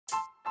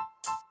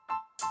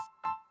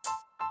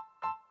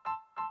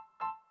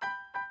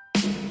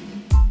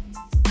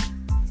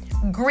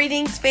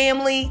Greetings,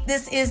 family.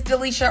 This is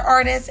Delisha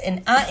Artist,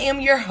 and I am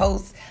your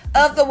host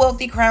of the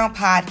Wealthy Crown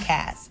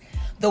podcast.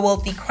 The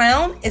Wealthy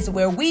Crown is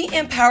where we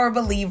empower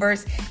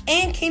believers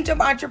and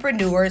kingdom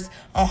entrepreneurs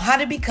on how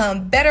to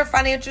become better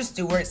financial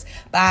stewards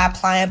by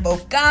applying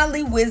both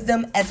godly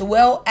wisdom as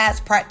well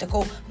as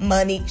practical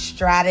money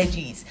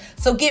strategies.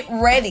 So get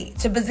ready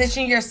to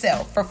position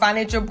yourself for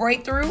financial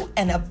breakthrough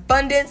and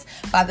abundance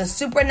by the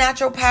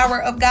supernatural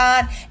power of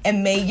God,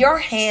 and may your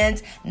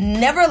hands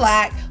never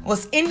lack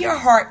what's in your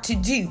heart to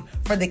do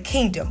for the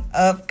kingdom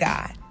of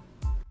God.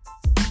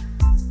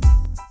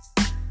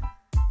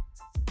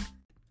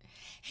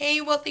 Hey,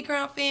 Wealthy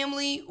Crown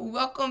family,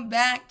 welcome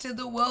back to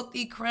the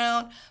Wealthy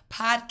Crown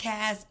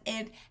podcast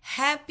and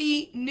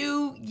Happy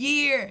New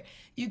Year.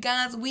 You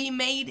guys, we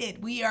made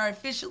it. We are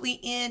officially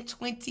in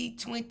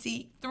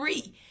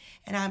 2023,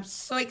 and I'm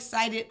so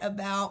excited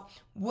about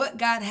what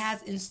God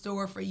has in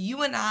store for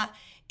you and I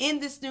in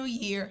this new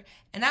year.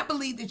 And I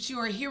believe that you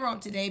are here on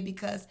today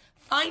because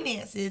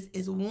finances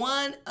is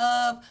one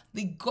of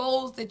the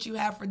goals that you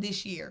have for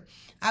this year.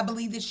 I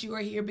believe that you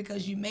are here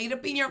because you made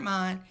up in your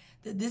mind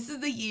that this is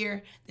the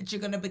year that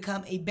you're going to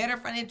become a better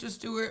financial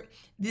steward.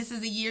 This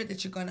is a year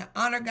that you're going to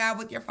honor God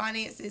with your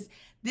finances.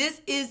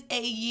 This is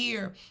a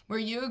year where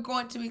you're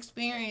going to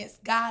experience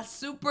God's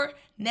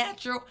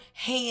supernatural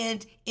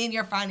hand in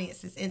your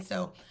finances. And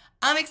so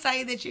I'm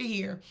excited that you're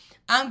here.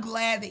 I'm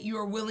glad that you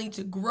are willing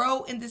to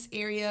grow in this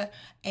area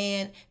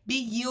and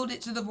be yielded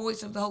to the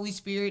voice of the Holy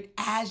Spirit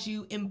as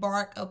you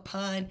embark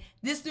upon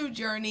this new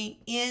journey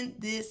in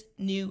this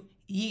new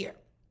year.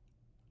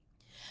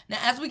 Now,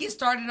 as we get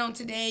started on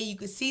today, you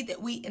can see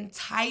that we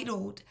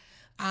entitled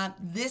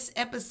this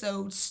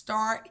episode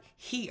Start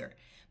Here,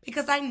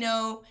 because I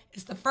know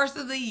it's the first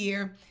of the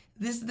year.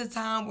 This is the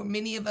time where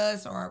many of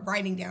us are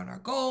writing down our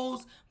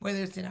goals,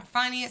 whether it's in our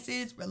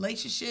finances,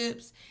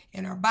 relationships,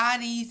 in our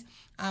bodies.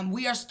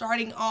 We are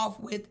starting off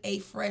with a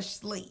fresh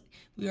slate.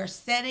 We are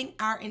setting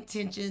our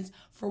intentions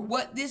for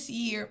what this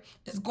year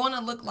is going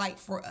to look like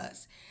for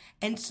us.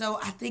 And so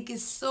I think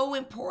it's so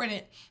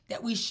important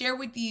that we share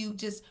with you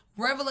just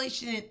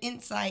revelation and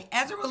insight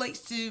as it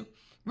relates to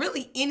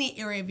really any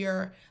area of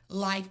your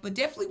life, but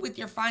definitely with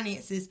your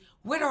finances.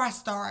 Where do I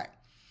start?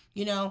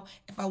 You know,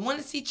 if I want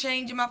to see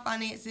change in my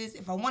finances,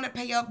 if I want to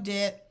pay off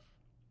debt,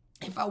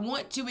 if I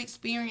want to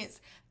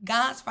experience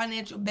God's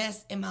financial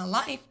best in my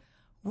life,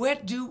 where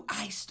do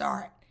I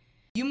start?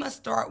 You must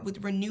start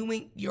with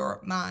renewing your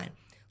mind.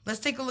 Let's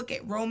take a look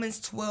at Romans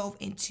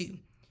 12:2.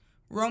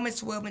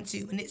 Romans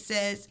 12:2, and it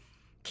says,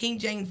 King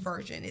James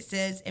Version, it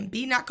says, "And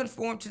be not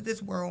conformed to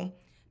this world,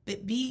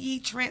 but be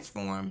ye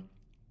transformed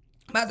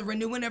by the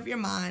renewing of your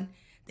mind,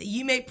 that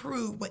ye may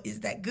prove what is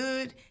that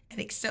good and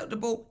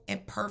acceptable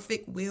and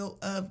perfect will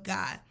of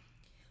God."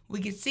 We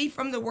can see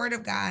from the word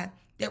of God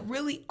that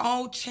really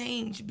all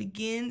change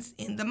begins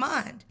in the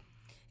mind.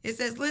 It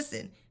says,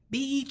 listen, be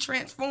ye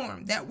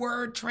transformed. That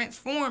word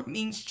transform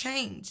means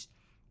change.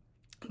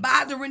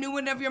 By the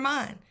renewing of your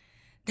mind.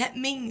 That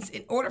means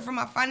in order for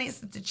my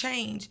finances to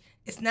change,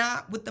 it's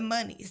not with the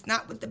money. It's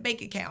not with the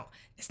bank account.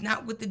 It's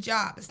not with the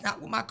job. It's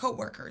not with my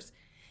coworkers.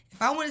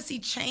 If I want to see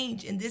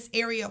change in this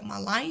area of my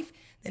life,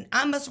 then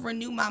I must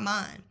renew my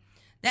mind.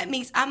 That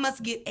means I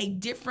must get a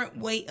different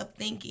way of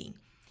thinking.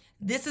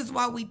 This is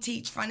why we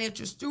teach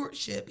financial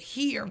stewardship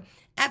here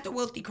at the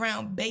Wealthy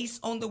Crown based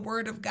on the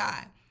Word of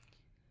God.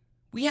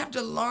 We have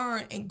to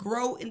learn and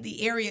grow in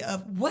the area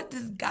of what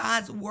does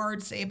God's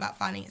Word say about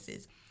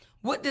finances?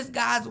 What does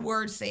God's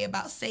Word say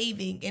about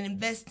saving and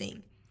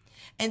investing?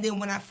 And then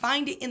when I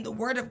find it in the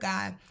Word of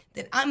God,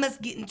 then I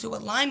must get into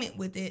alignment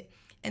with it.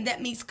 And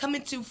that means come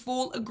into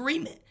full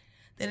agreement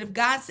that if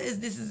God says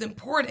this is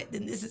important,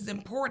 then this is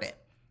important.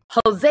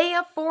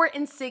 Hosea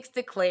 4:6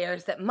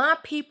 declares that my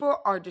people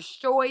are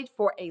destroyed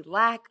for a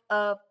lack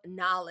of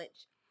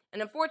knowledge.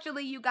 And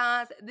unfortunately, you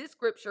guys, this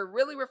scripture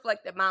really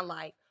reflected my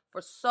life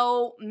for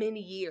so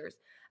many years.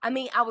 I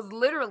mean, I was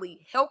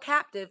literally held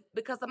captive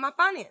because of my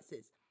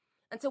finances.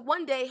 Until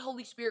one day,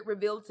 Holy Spirit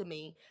revealed to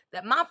me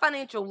that my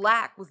financial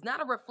lack was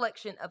not a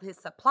reflection of His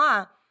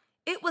supply.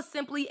 It was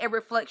simply a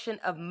reflection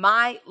of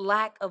my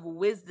lack of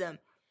wisdom.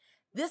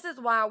 This is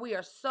why we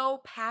are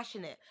so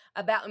passionate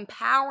about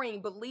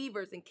empowering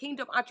believers and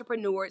kingdom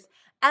entrepreneurs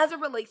as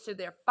it relates to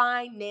their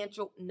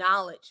financial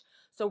knowledge.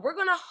 So we're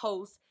going to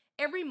host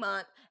every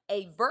month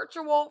a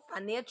virtual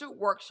financial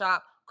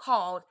workshop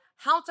called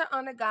How to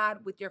Honor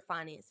God with Your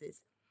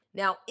Finances.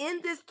 Now,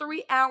 in this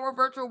 3-hour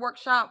virtual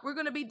workshop, we're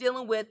going to be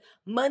dealing with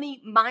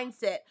money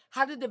mindset,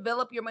 how to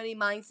develop your money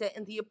mindset,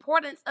 and the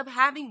importance of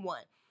having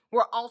one.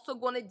 We're also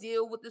going to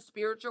deal with the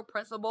spiritual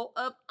principle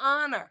of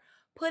honor,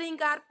 putting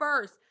God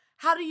first.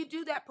 How do you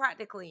do that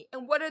practically?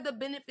 And what are the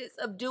benefits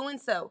of doing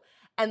so?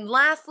 And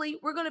lastly,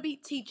 we're going to be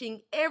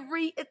teaching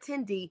every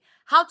attendee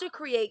how to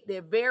create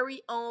their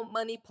very own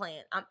money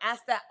plan. I'm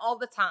asked that all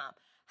the time.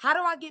 How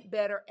do I get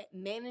better at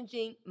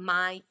managing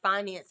my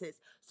finances?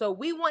 So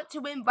we want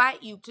to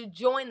invite you to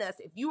join us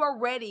if you are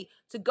ready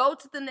to go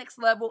to the next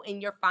level in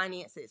your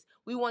finances.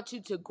 We want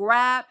you to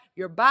grab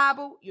your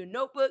Bible, your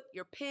notebook,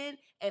 your pen,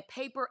 and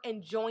paper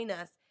and join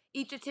us.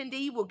 Each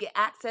attendee will get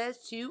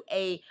access to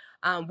a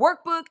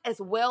workbook as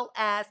well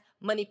as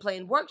money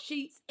plan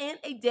worksheets and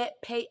a debt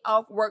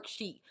payoff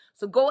worksheet.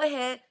 So go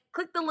ahead,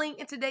 click the link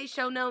in today's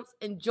show notes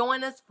and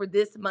join us for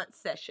this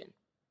month's session.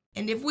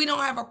 And if we don't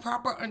have a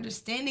proper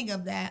understanding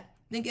of that,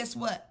 then guess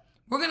what?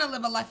 We're going to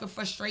live a life of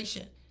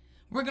frustration.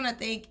 We're going to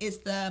think it's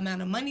the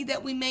amount of money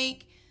that we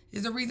make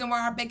is the reason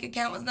why our bank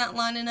account is not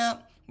lining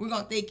up. We're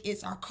going to think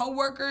it's our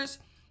coworkers,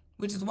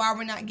 which is why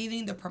we're not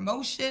getting the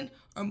promotion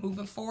or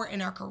moving forward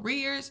in our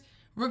careers.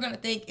 We're going to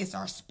think it's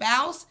our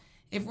spouse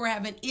if we're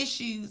having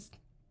issues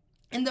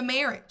in the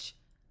marriage.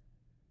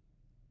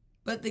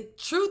 But the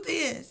truth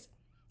is,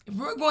 if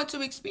we're going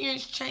to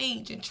experience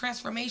change and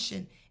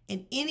transformation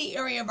in any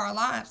area of our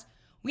lives,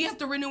 we have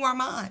to renew our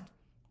mind.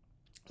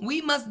 We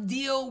must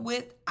deal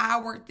with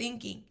our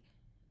thinking.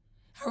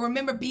 I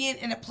remember being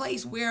in a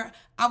place where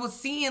I was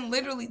seeing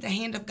literally the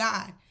hand of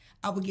God.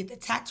 I would get the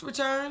tax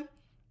return.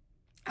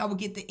 I would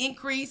get the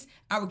increase.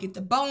 I would get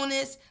the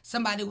bonus.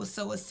 Somebody would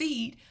sow a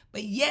seed,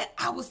 but yet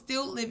I was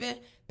still living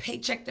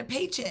paycheck to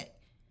paycheck.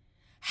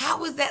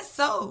 How is that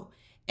so?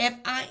 If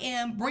I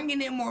am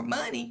bringing in more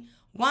money,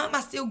 why am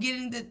I still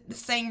getting the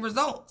same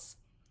results?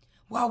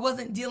 Well, I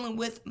wasn't dealing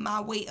with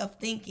my way of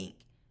thinking.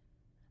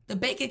 The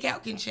bank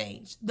account can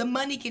change. The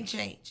money can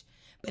change.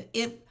 But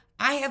if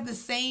I have the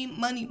same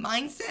money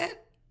mindset,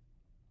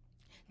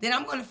 then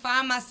I'm going to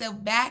find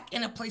myself back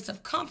in a place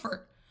of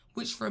comfort,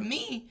 which for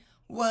me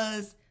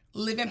was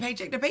living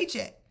paycheck to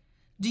paycheck.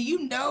 Do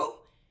you know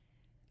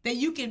that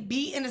you can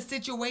be in a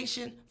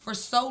situation for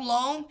so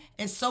long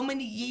and so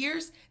many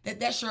years that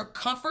that's your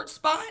comfort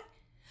spot?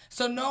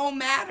 So no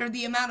matter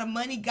the amount of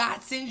money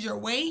God sends your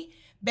way,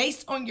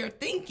 based on your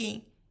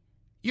thinking,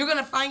 you're going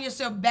to find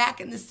yourself back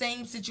in the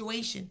same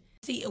situation.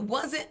 See, it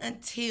wasn't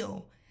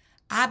until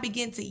I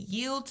began to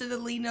yield to the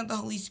leading of the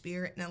Holy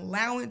Spirit and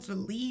allow Him to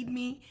lead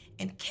me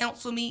and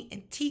counsel me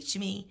and teach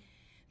me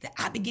that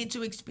I began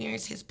to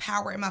experience His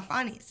power in my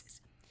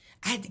finances.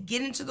 I had to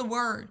get into the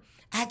Word.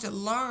 I had to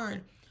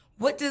learn,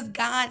 what does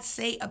God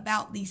say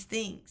about these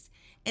things?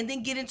 And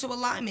then get into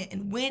alignment.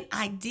 And when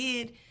I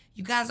did,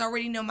 you guys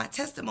already know my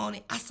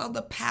testimony, I saw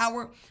the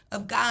power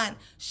of God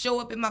show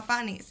up in my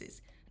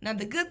finances. Now,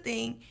 the good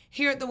thing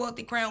here at the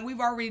Wealthy Crown, we've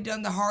already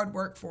done the hard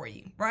work for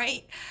you,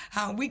 right?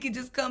 We could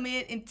just come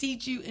in and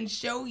teach you and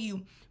show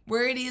you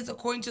where it is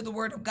according to the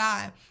Word of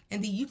God.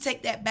 And then you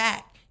take that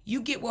back.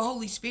 You get with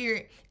Holy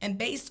Spirit, and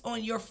based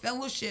on your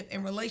fellowship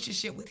and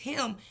relationship with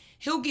Him,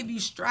 He'll give you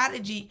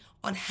strategy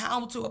on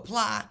how to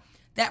apply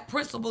that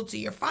principle to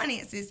your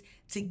finances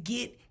to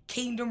get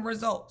kingdom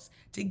results,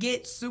 to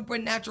get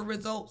supernatural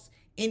results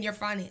in your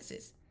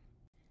finances.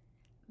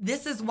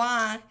 This is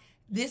why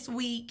this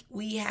week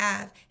we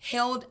have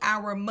held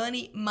our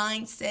Money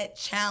Mindset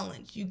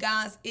Challenge. You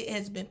guys, it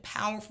has been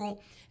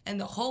powerful, and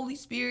the Holy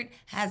Spirit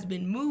has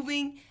been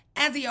moving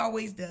as He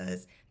always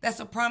does. That's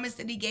a promise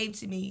that He gave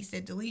to me. He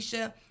said,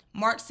 Delisha,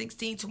 Mark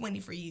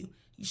 16:20 for you.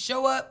 You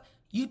show up,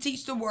 you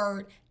teach the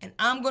word, and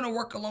I'm going to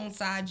work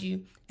alongside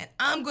you, and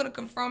I'm going to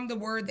confirm the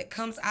word that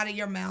comes out of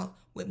your mouth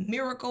with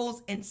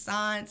miracles and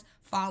signs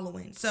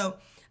following. So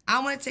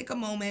I want to take a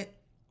moment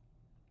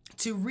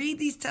to read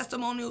these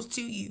testimonials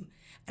to you,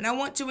 and I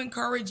want to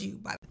encourage you.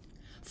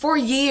 For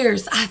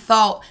years, I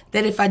thought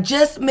that if I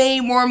just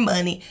made more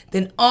money,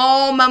 then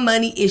all my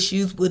money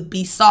issues would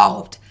be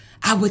solved.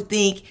 I would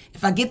think,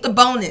 if I get the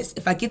bonus,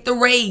 if I get the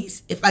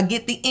raise, if I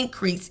get the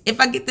increase, if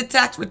I get the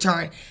tax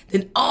return,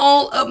 then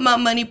all of my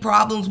money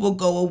problems will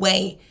go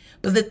away.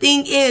 But the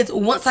thing is,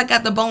 once I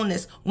got the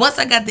bonus, once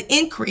I got the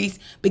increase,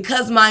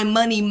 because my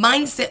money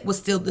mindset was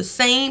still the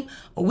same,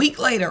 a week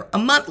later, a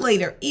month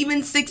later,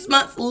 even 6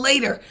 months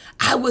later,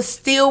 I was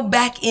still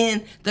back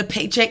in the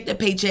paycheck to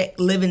paycheck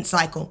living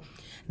cycle.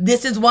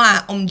 This is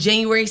why on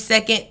January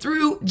 2nd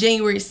through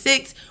January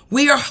 6th,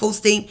 we are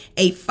hosting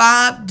a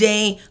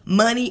 5-day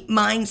money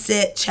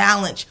mindset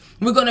challenge.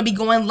 We're going to be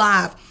going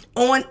live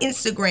on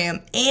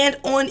Instagram and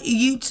on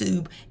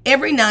YouTube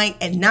every night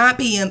at 9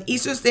 p.m.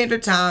 Eastern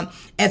Standard Time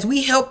as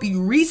we help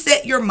you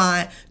reset your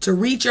mind to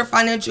reach your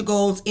financial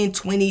goals in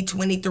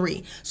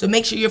 2023. So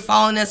make sure you're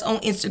following us on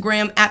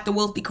Instagram at The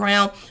Wealthy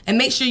Crown, and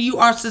make sure you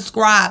are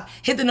subscribed.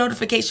 Hit the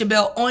notification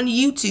bell on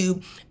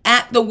YouTube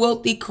at The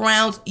Wealthy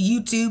Crown's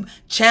YouTube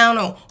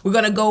channel. We're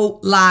going to go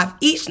live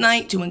each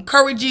night to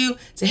encourage you,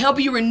 to help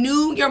you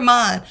renew your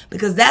mind,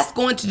 because that's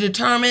going to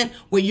determine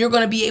what you're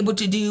going to be able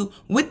to do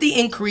with the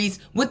increase,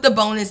 with the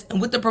bonus,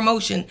 and with the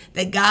promotion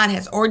that God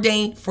has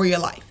ordained for your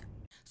life.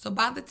 So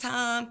by the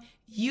time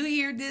you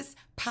hear this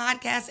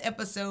podcast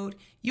episode,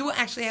 you will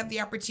actually have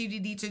the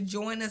opportunity to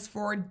join us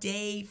for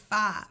day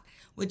 5,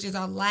 which is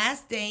our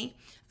last day.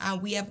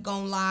 We have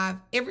gone live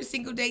every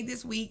single day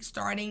this week,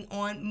 starting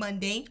on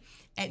Monday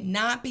at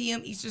 9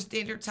 p.m. Eastern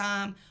Standard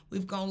Time.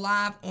 We've gone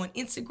live on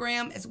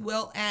Instagram as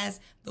well as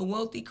the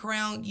Wealthy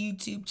Crown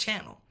YouTube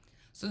channel.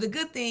 So the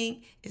good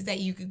thing is that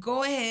you could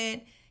go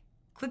ahead,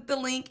 click the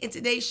link in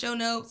today's show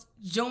notes,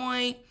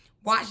 join,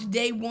 watch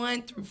day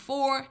 1 through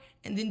 4,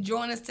 and then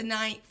join us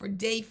tonight for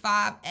day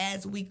 5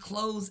 as we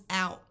close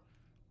out.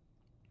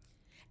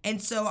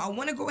 And so I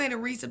want to go ahead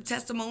and read some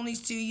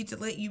testimonies to you to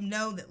let you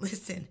know that,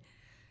 listen,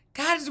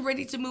 God is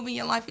ready to move in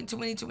your life in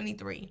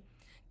 2023.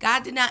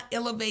 God did not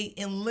elevate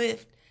and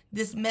lift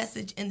this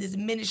message and this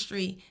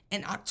ministry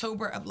in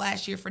October of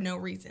last year for no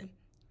reason.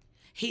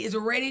 He is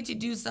ready to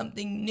do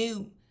something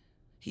new.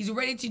 He's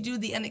ready to do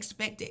the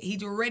unexpected.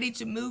 He's ready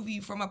to move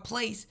you from a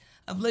place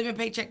of living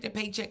paycheck to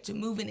paycheck to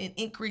moving in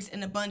increase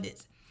and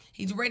abundance.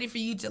 He's ready for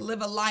you to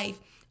live a life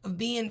of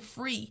being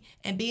free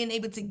and being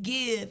able to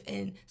give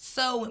and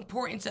sow and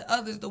pour into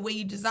others the way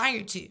you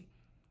desire to.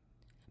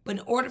 But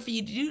in order for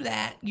you to do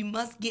that, you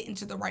must get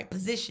into the right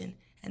position.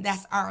 And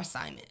that's our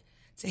assignment,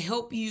 to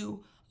help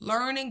you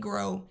learn and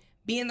grow,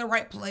 be in the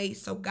right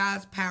place so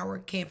God's power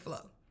can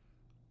flow.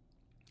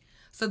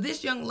 So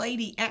this young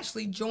lady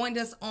actually joined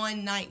us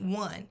on night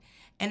 1.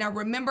 And I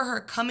remember her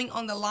coming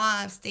on the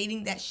live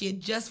stating that she had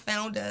just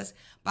found us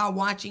by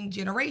watching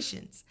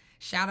Generations.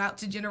 Shout out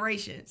to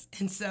Generations.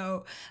 And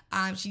so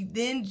she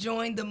then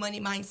joined the Money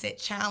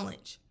Mindset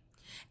Challenge.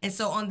 And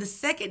so on the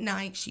second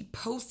night, she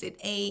posted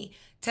a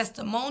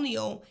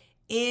testimonial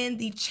in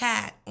the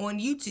chat on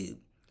YouTube.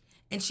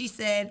 And she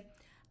said,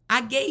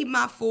 I gave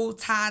my full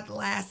tithe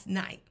last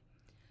night.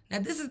 Now,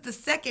 this is the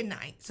second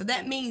night. So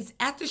that means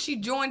after she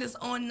joined us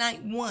on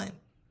night 1,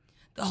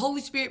 the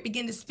Holy Spirit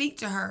began to speak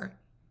to her,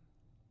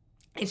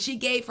 and she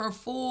gave her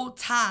full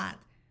tithe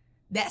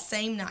that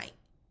same night.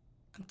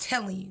 I'm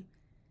telling you,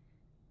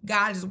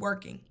 God is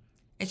working.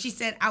 And she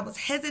said, I was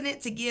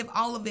hesitant to give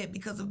all of it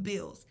because of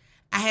bills.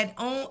 I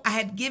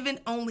had given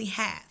only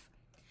half.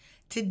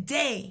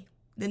 Today,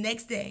 the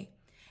next day,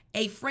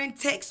 a friend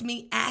texted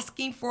me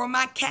asking for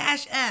my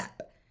Cash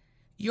App.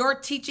 Your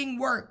teaching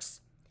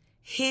works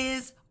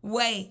His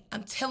way.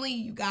 I'm telling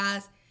you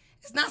guys,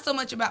 it's not so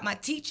much about my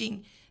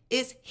teaching,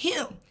 it's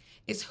Him.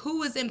 It's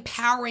who is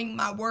empowering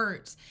my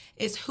words.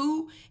 It's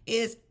who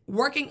is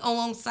working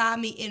alongside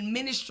me in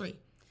ministry.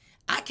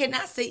 I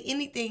cannot say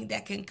anything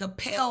that can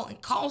compel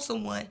and cause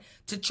someone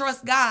to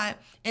trust God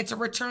and to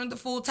return the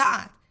full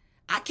tithe.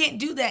 I can't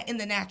do that in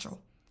the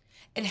natural.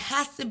 It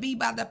has to be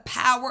by the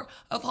power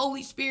of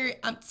Holy Spirit.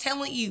 I'm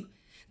telling you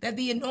that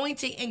the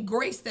anointing and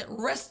grace that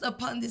rests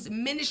upon this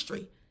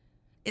ministry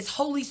is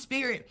Holy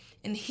Spirit,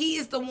 and He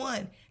is the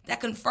one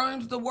that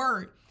confirms the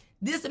word.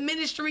 This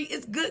ministry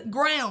is good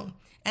ground,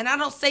 and I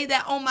don't say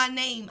that on my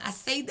name. I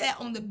say that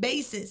on the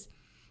basis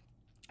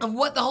of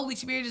what the Holy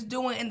Spirit is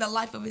doing in the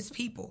life of His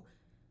people.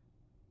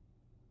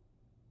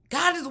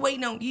 God is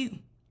waiting on you.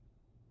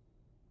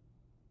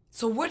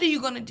 So what are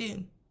you going to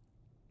do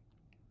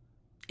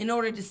in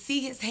order to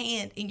see His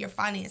hand in your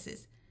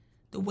finances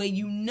the way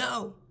you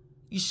know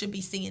you should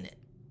be seeing it?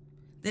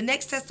 The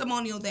next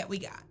testimonial that we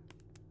got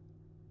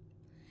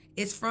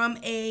is from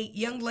a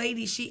young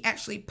lady. She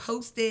actually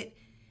posted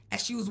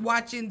as she was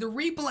watching the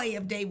replay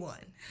of day 1.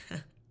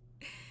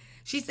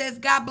 She says,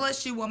 God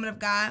bless you, woman of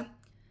God.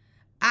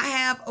 I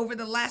have over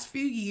the last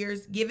few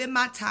years given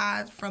my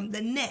tithe from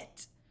the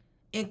net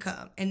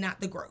income and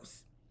not the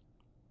gross.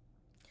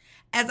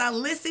 As I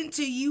listened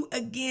to you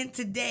again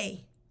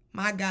today,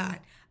 my God,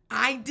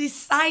 I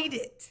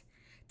decided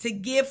to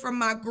give from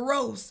my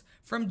gross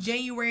from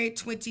January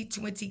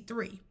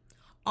 2023,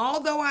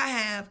 although I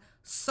have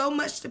so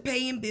much to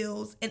pay in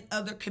bills and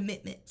other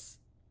commitments.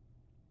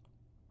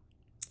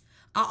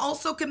 I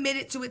also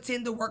committed to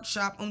attend the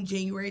workshop on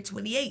January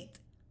 28th.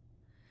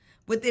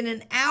 Within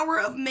an hour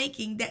of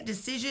making that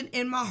decision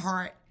in my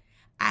heart,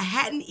 I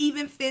hadn't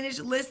even finished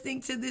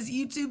listening to this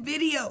YouTube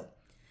video.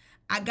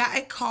 I got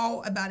a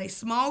call about a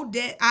small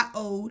debt I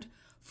owed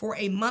for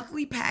a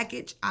monthly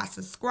package I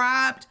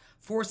subscribed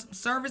for some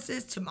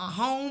services to my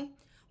home,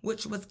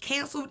 which was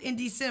canceled in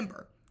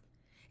December.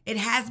 It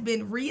has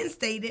been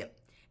reinstated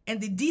and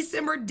the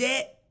December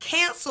debt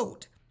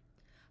canceled.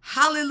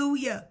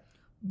 Hallelujah.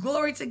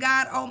 Glory to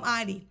God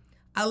Almighty.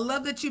 I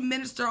love that you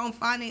minister on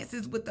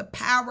finances with the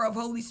power of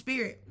Holy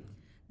Spirit.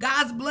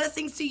 God's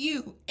blessings to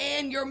you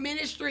and your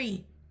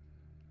ministry.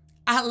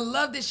 I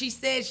love that she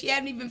said she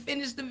hadn't even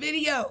finished the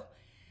video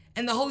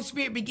and the Holy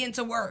Spirit began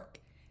to work.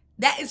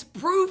 That is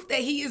proof that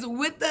He is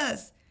with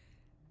us,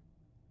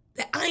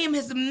 that I am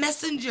His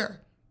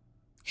messenger,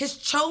 His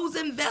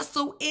chosen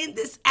vessel in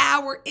this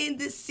hour, in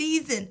this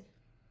season,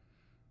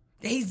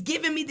 that He's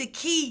given me the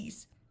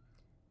keys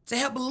to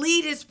help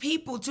lead His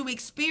people to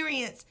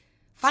experience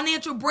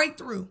financial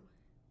breakthrough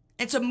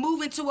and to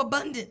move into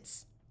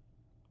abundance.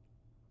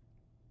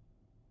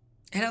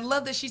 And I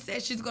love that she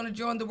said she's going to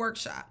join the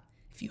workshop.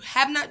 If you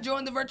have not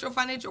joined the virtual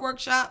financial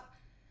workshop,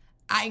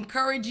 I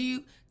encourage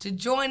you to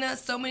join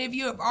us. So many of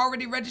you have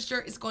already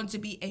registered. It's going to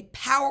be a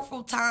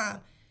powerful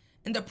time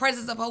in the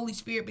presence of Holy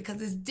Spirit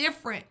because it's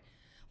different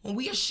when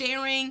we are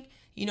sharing,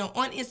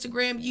 on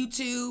Instagram,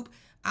 YouTube.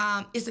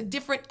 It's a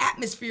different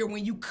atmosphere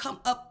when you come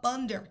up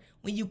under,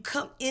 when you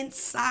come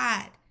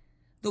inside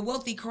the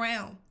Wealthy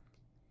Crown.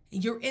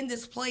 And you're in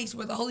this place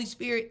where the Holy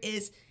Spirit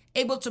is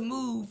able to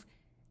move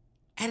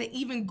at an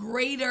even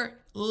greater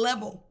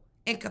level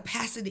and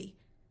capacity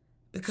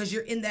because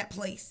you're in that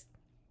place.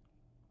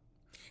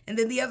 And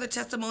then the other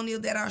testimonial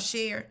that I'll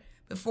share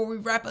before we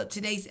wrap up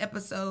today's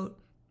episode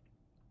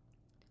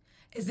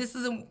Is this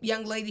is a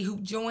young lady who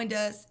joined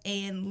us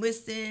and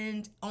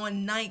listened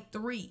on night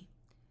 3.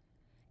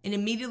 And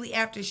immediately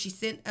after, she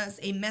sent us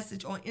a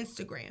message on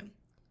Instagram.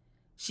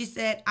 She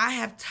said, I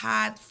have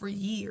tithed for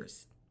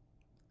years.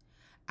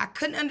 I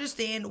couldn't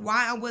understand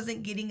why I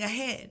wasn't getting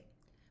ahead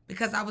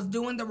because I was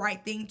doing the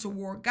right thing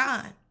toward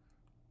God.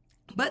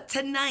 But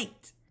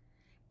tonight,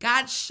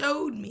 God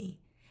showed me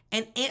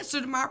and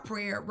answered my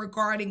prayer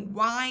regarding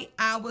why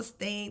I was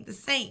staying the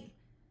same.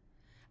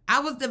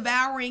 I was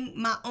devouring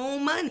my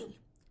own money.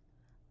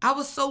 I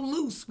was so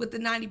loose with the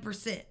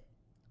 90%.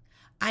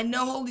 I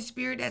know Holy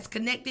Spirit has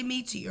connected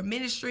me to your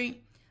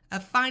ministry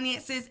of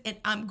finances, and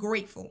I'm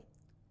grateful.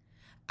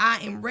 I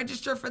am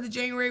registered for the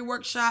January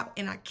workshop,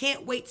 and I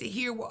can't wait to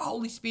hear what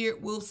Holy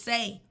Spirit will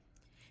say.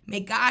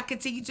 May God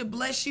continue to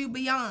bless you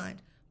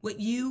beyond what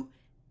you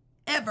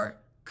ever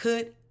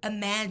could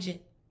imagine.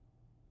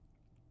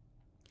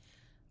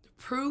 The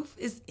proof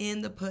is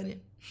in the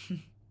pudding.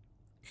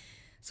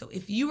 So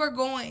if you are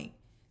going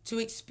to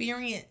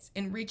experience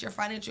and reach your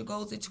financial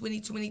goals in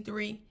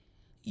 2023,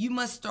 you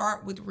must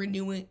start with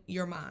renewing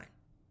your mind.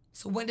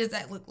 So what does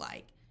that look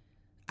like?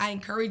 I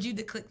encourage you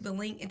to click the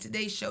link in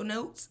today's show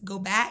notes. Go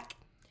back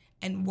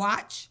and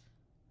watch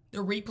the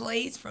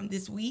replays from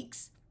this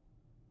week's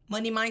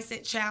Money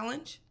Mindset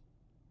Challenge.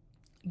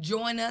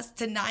 Join us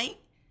tonight,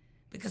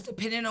 because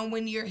depending on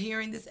when you're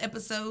hearing this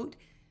episode,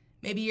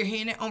 maybe you're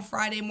hearing it on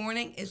Friday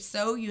morning. If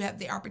so, you have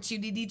the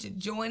opportunity to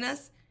join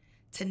us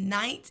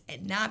tonight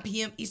at 9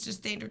 p.m. Eastern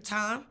Standard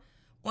Time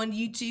on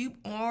YouTube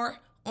or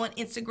on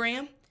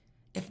Instagram.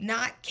 If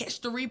not, catch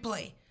the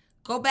replay.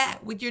 Go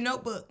back with your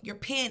notebook, your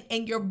pen,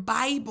 and your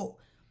Bible.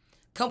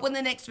 Come with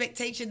an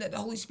expectation that the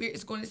Holy Spirit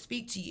is going to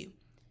speak to you.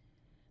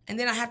 And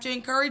then I have to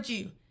encourage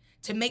you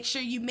to make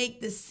sure you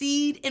make the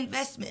seed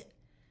investment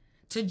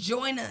to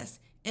join us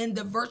in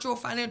the virtual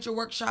financial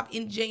workshop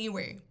in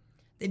January.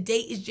 The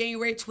date is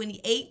January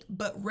 28th,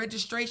 but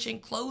registration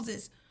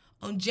closes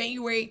on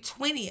January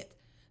 20th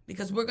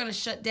because we're going to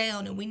shut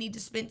down and we need to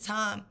spend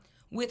time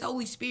with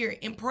Holy Spirit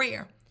in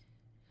prayer,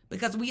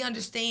 because we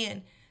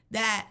understand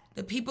that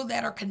the people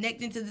that are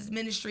connecting to this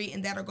ministry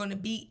and that are going to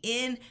be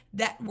in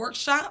that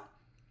workshop,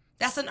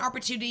 that's an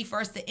opportunity for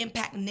us to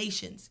impact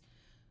nations.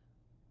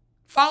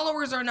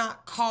 Followers are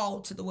not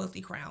called to the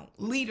Wealthy Crown.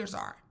 Leaders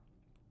are.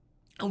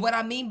 And what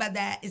I mean by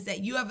that is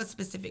that you have a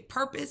specific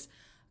purpose,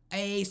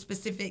 a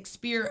specific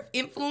sphere of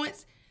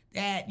influence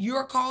that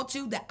you're called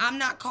to, that I'm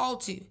not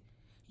called to.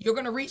 You're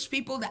going to reach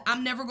people that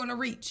I'm never going to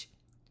reach.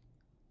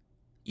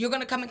 You're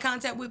going to come in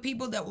contact with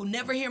people that will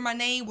never hear my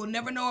name, will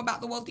never know about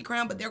the Wealthy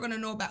Crown, but they're going to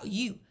know about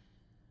you.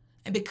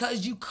 And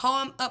because you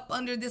come up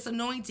under this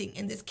anointing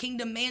and this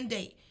kingdom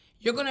mandate,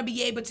 you're going to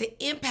be able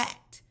to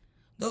impact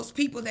those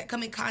people that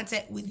come in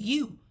contact with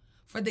you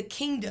for the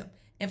kingdom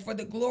and for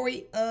the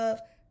glory of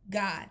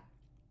God.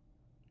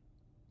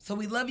 So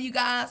we love you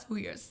guys.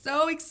 We are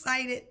so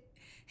excited.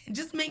 And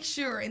just make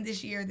sure in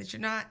this year that you're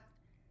not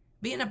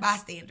being a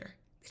bystander,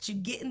 that you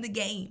get in the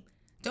game.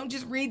 Don't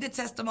just read the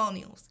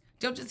testimonials.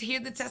 Don't just hear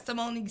the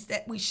testimonies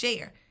that we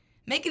share.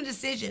 Make a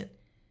decision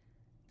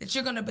that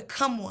you're going to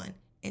become one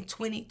in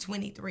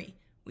 2023.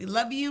 We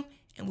love you,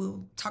 and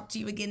we'll talk to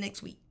you again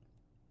next week.